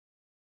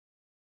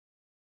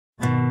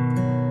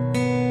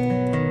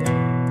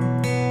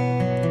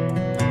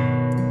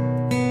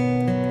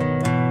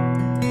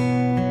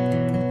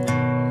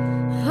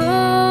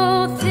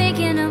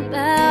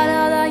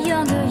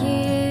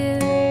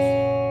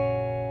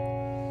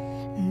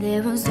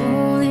There was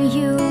only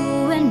you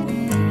and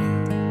me.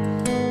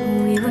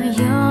 We were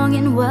young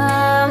and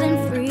wild and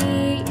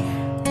free.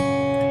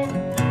 And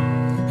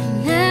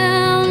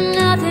now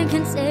nothing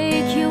can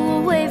take you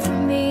away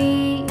from me.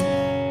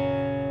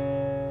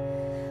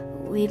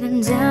 We've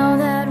been down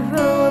that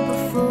road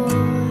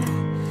before,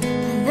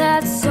 but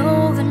that's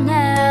over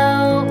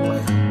now.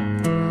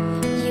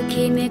 You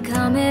keep me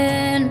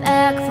coming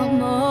back for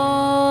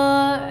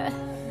more.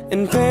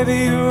 And baby,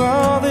 you're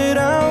all that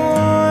I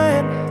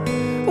want.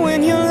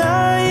 When you're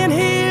lying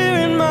here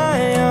in my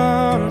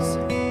arms,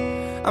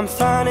 I'm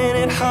finding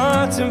it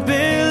hard to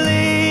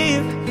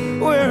believe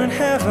we're in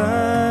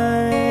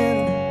heaven.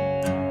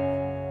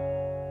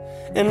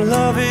 And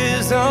love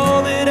is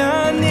all that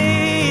I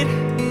need,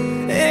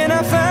 and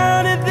I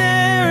found it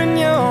there in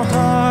your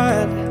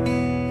heart.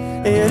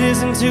 It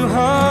isn't too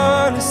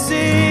hard to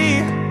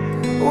see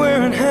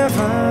we're in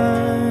heaven.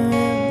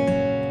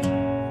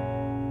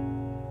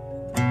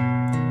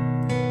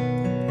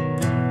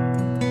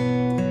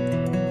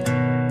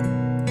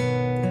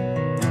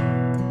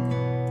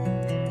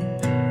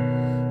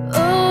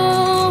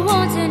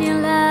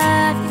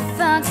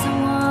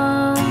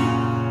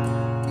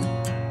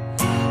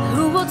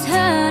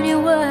 Turn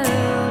your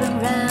world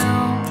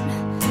around,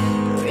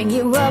 bring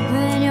you up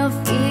when you're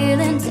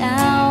feeling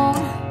down.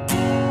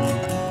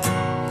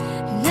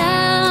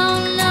 Now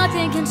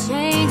nothing can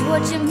change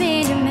what you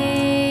mean to me.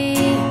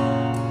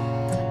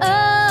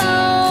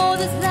 Oh,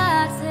 there's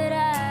lots that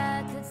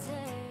I could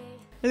say.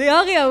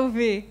 ליאורי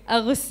אהובי,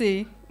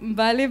 הרוסי,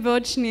 בא לי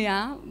בעוד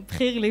שנייה,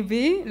 בחיר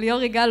ליבי,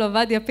 ליאור יגאל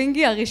עובדיה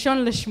פינגי,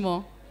 הראשון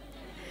לשמו.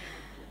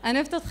 אני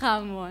אוהבת אותך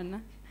המון.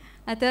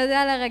 אתה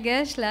יודע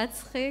לרגש,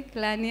 להצחיק,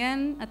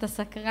 לעניין, אתה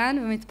סקרן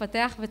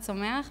ומתפתח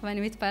וצומח,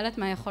 ואני מתפעלת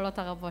מהיכולות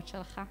הרבות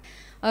שלך.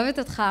 אוהבת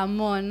אותך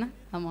המון,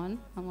 המון,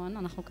 המון,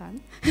 אנחנו כאן,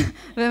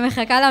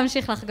 ומחכה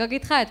להמשיך לחגוג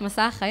איתך את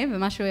מסע החיים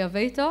ומה שהוא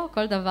יביא איתו,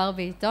 כל דבר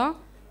באיתו,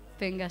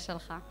 פינגה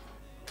שלך.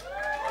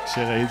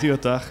 כשראיתי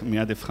אותך,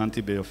 מיד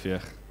הבחנתי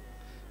ביופייך,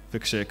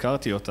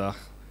 וכשהכרתי אותך,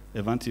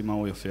 הבנתי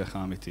מהו יופייך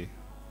האמיתי.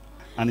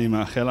 אני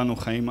מאחל לנו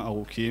חיים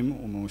ארוכים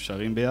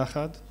ומאושרים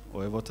ביחד,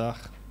 אוהב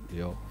אותך,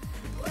 ליאור.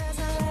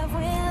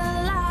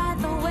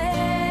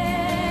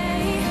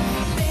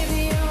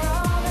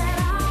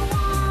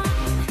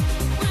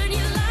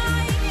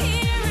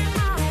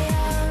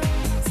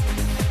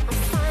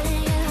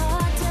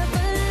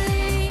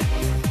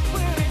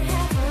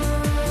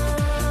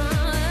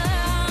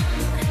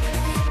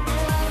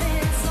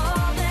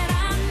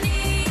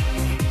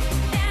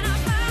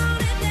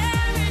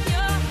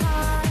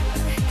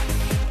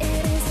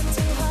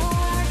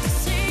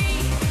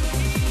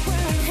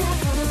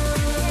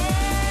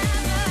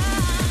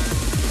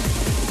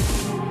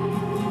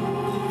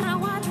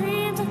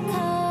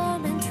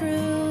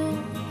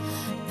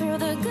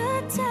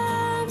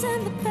 Times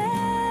and the